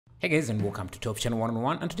Hey guys, and welcome to Top Channel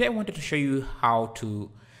 101, and today I wanted to show you how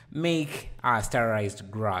to make a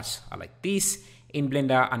stylized grass like this in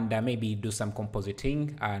Blender, and maybe do some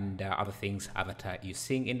compositing and other things that you're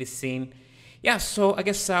seeing in this scene. Yeah, so I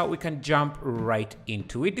guess we can jump right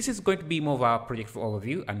into it. This is going to be more of a project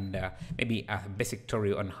overview and maybe a basic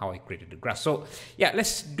tutorial on how I created the grass. So yeah,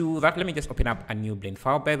 let's do that. Let me just open up a new Blend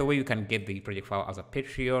file. By the way, you can get the project file as a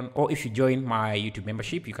Patreon, or if you join my YouTube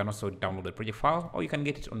membership, you can also download the project file, or you can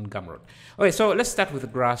get it on Gumroad. Okay, so let's start with the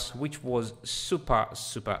grass, which was super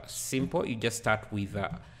simple. You just start with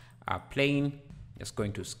a plane, just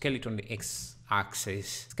going to scale it on the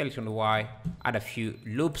X-axis, scale it on the Y, add a few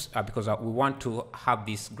loops because we want to have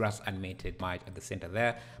this grass animated right at the center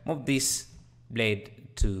there. Move this blade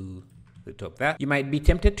to the top there. You might be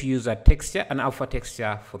tempted to use a texture, an alpha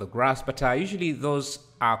texture for the grass, but usually those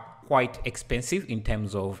are quite expensive in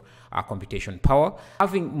terms of computation power.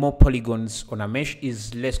 Having more polygons on a mesh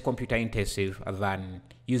is less computer intensive than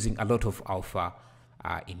using a lot of alpha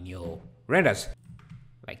in your renders,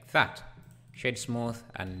 like that. Shade smooth,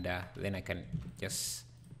 and then I can just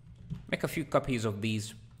make a few copies of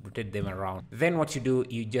these, rotate them around. Then what you do,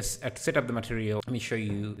 you just set up the material. Let me show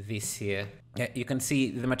you this here. Yeah, you can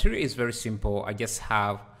see the material is very simple. I just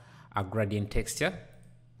have a gradient texture.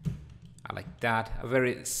 I like that, a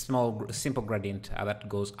very small, simple gradient that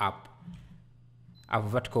goes up, a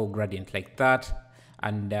vertical gradient like that,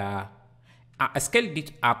 and I scaled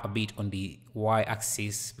it up a bit on the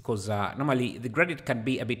Y-axis because normally the gradient can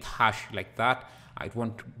be a bit harsh like that. It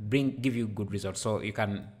won't give you good results. So you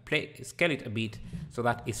can scale it a bit so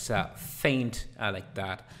that it's faint like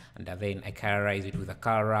that. And then I colorize it with a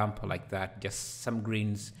color ramp like that, just some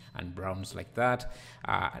greens and browns like that.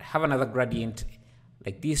 Have another gradient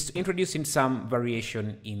like this to introduce in some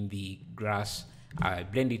variation in the grass.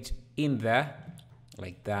 Blend it in there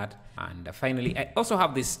like that. And finally, I also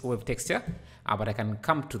have this wave texture, but I can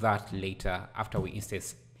come to that later after we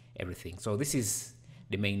instance everything. So this is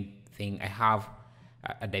the main thing. I have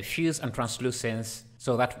a diffuse and translucence,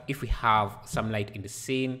 so that if we have some light in the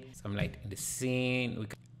scene,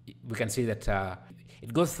 we can see that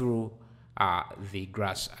it goes through the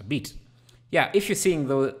grass a bit. Yeah, if you're seeing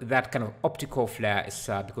that kind of optical flare, it's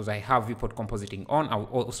because I have viewport compositing on. I'll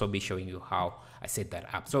also be showing you how I set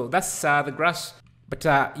that up. So that's the grass.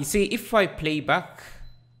 But you see, if I play back,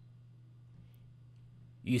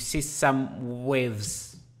 you see some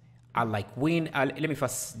waves are like wind. Let me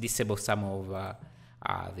first disable some of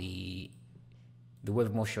the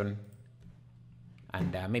wave motion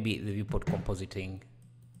and maybe the viewport compositing,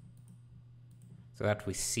 so that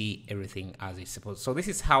we see everything as it's supposed. So this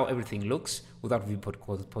is how everything looks without viewport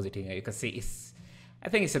compositing. You can see I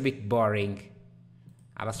think it's a bit boring,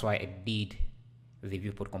 and that's why I did the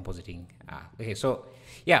viewport compositing. Okay, so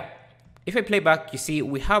yeah, if I play back, you see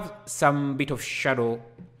we have some bit of shadow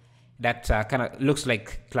that kind of looks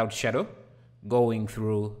like cloud shadow going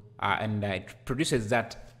through, and it produces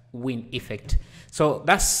that wind effect. So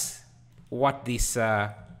that's what this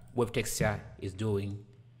wave texture is doing.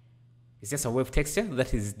 It's just a wave texture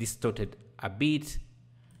that is distorted a bit,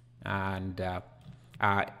 and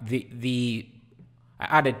I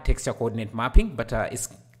added texture coordinate mapping, but it's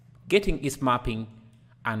getting its mapping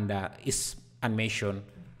and its animation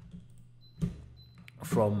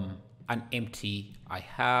from an empty I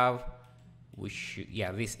have, which,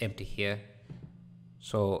 yeah, this empty here.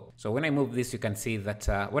 So when I move this, you can see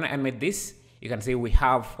that when I animate this, you can see we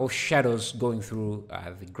have all shadows going through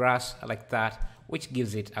the grass like that, which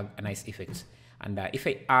gives it a nice effect. And if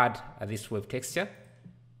I add this wave texture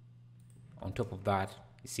on top of that,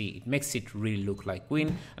 you see it makes it really look like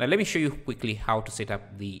wind. And let me show you quickly how to set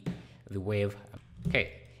up the wave.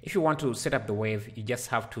 Okay, if you want to set up the wave, you just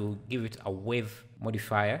have to give it a wave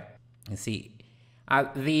modifier. And see,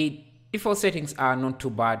 the default settings are not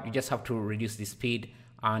too bad. You just have to reduce the speed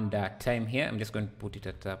and time here. I'm just going to put it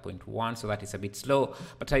at 0.1 so that it's a bit slow.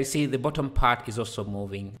 But you see the bottom part is also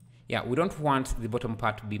moving. Yeah, we don't want the bottom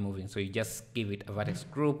part to be moving, so you just give it a vertex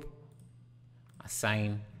group,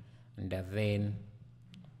 assign, and then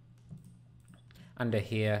under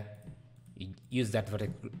here you use that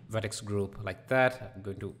vertex group like that. I'm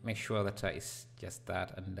going to make sure that it's just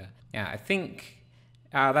that, and yeah, I think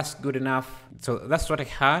that's good enough. So that's what I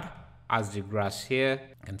had as the grass here.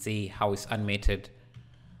 You can see how it's animated,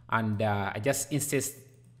 and I just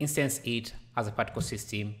instance it as a particle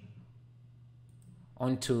system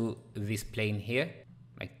onto this plane here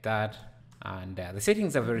like that. And the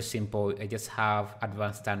settings are very simple. I just have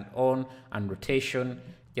advanced turn on and rotation,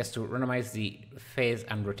 just to randomize the phase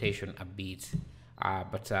and rotation a bit.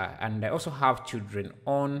 And I also have children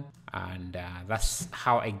on, and that's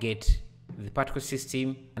how I get the particle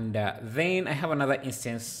system, and then I have another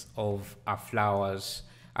instance of flowers.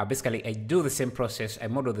 Basically, I do the same process. I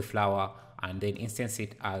model the flower and then instance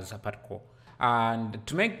it as a particle. And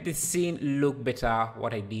to make the scene look better,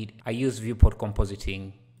 what I did, I used viewport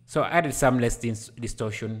compositing. So I added some less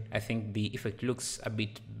distortion. I think the effect looks a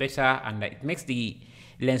bit better and it makes the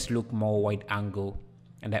lens look more wide angle.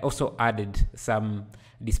 And I also added some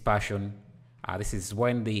dispersion. This is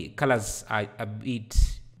when the colors are a bit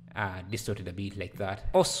distorted a bit like that.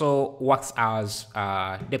 Also works as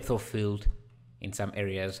depth of field in some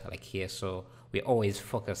areas like here. So we're always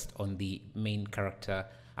focused on the main character.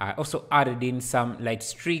 I also added in some light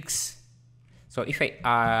streaks. So if I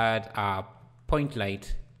add a point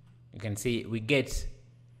light, you can see we get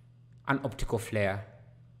an optical flare.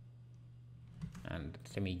 And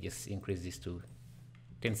let me just increase this to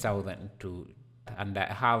 10,000 and I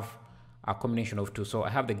have a combination of two. So I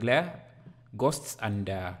have the glare, ghosts, and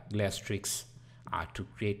glare streaks to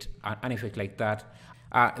create an effect like that.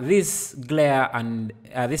 This glare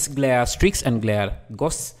streaks and glare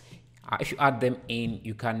ghosts, if you add them in,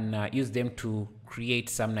 you can use them to create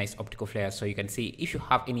some nice optical flares. So you can see if you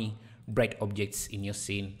have any bright objects in your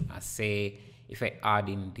scene, say if I add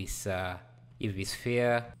in this UV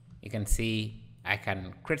sphere, you can see I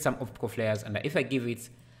can create some optical flares, and if I give it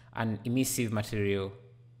an emissive material,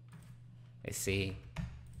 let's say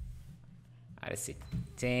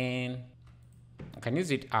 10, I can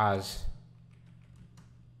use it as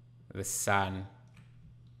the sun.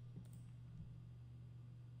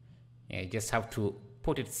 You just have to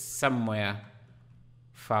put it somewhere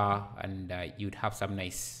far, and you'd have some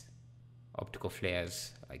nice optical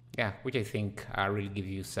flares, which I think really give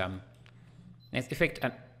you some nice effect.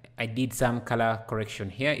 And I did some color correction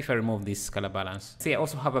here. If I remove this color balance, see, I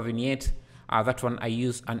also have a vignette. That one I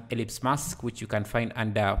use an ellipse mask, which you can find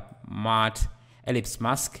under matte ellipse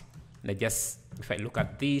mask. And if I look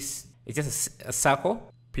at this, it's just a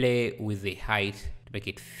circle. Play with the height to make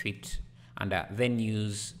it fit, and then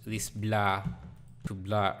use this blur to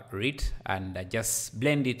blur it, and just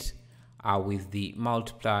blend it with the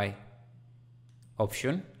multiply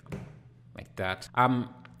option like that.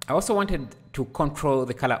 I also wanted to control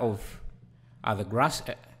the color of the grass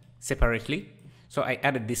separately, so I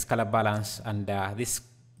added this color balance and this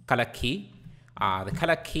color key. The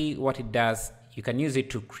color key, what it does, you can use it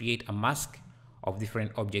to create a mask of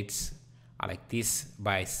different objects like this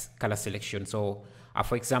by color selection. So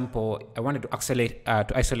for example, I wanted to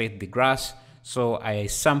isolate the grass, so I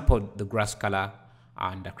sampled the grass color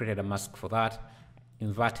and created a mask for that,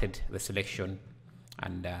 inverted the selection,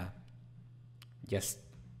 and just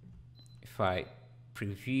if I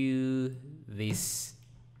preview this,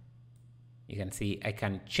 you can see I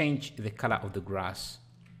can change the color of the grass,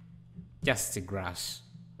 just the grass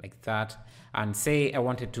like that. And say I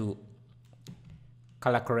wanted to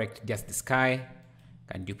color correct just the sky,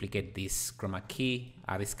 can duplicate this chroma key,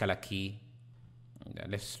 this color key.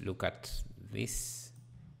 Let's look at this,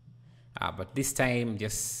 but this time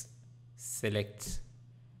just select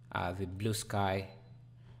the blue sky,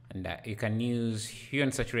 and you can use hue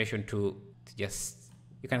and saturation to just,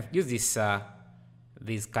 you can use this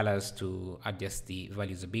these colors to adjust the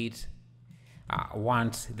values a bit. I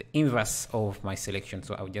want the inverse of my selection,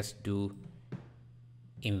 so I'll just do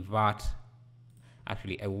invert.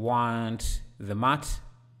 Actually, I want the matte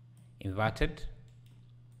inverted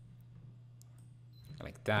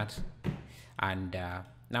like that, and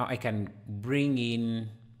now I can bring in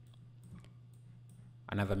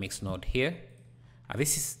another mix node here.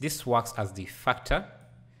 This works as the factor,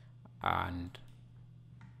 and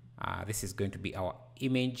this is going to be our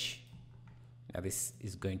image. Now this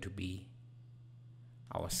is going to be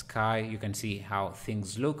our sky. You can see how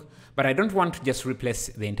things look, but I don't want to just replace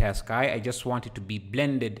the entire sky. I just want it to be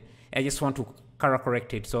blended. I just want to color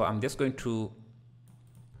correct it. So I'm just going to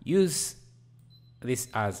use this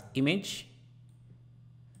as image.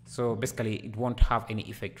 So basically it won't have any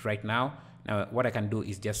effect right now. Now what I can do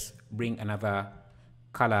is just bring another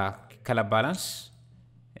color balance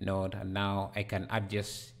node, and now I can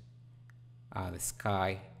adjust the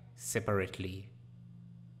sky separately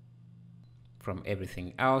from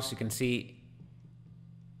everything else. You can see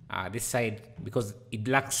this side, because it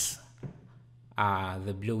lacks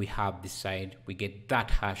the blue we have this side, we get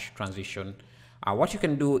that harsh transition. What you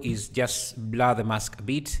can do is just blur the mask a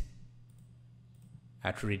bit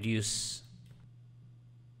to reduce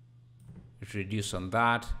on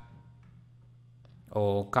that,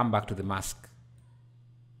 or come back to the mask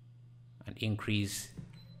and increase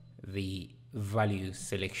the value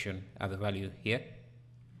selection the value here,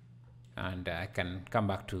 and I can come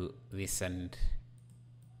back to this and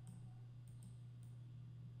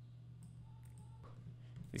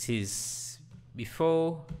This is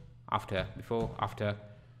before, after, before, after.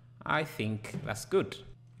 I think that's good.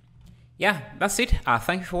 Yeah, that's it.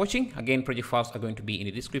 Thank you for watching. Again, project files are going to be in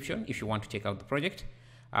the description if you want to check out the project.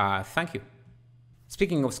 Thank you.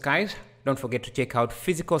 Speaking of skies, don't forget to check out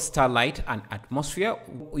Physical Starlight and Atmosphere,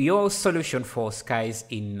 your solution for skies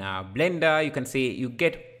in Blender. You can see you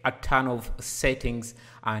get a ton of settings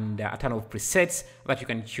and a ton of presets that you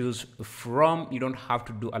can choose from. You don't have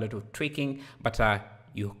to do a lot of tweaking, but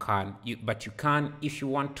you can if you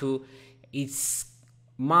want to. It's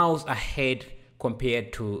miles ahead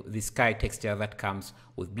compared to the sky texture that comes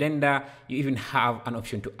with Blender. You even have an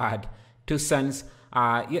option to add two suns.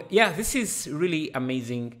 Yeah, this is really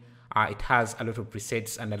amazing. It has a lot of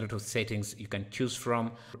presets and a lot of settings you can choose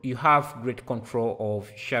from. You have great control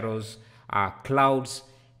of shadows, clouds,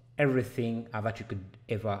 everything that you could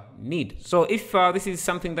ever need. So if this is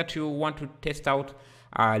something that you want to test out,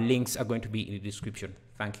 links are going to be in the description.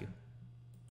 Thank you.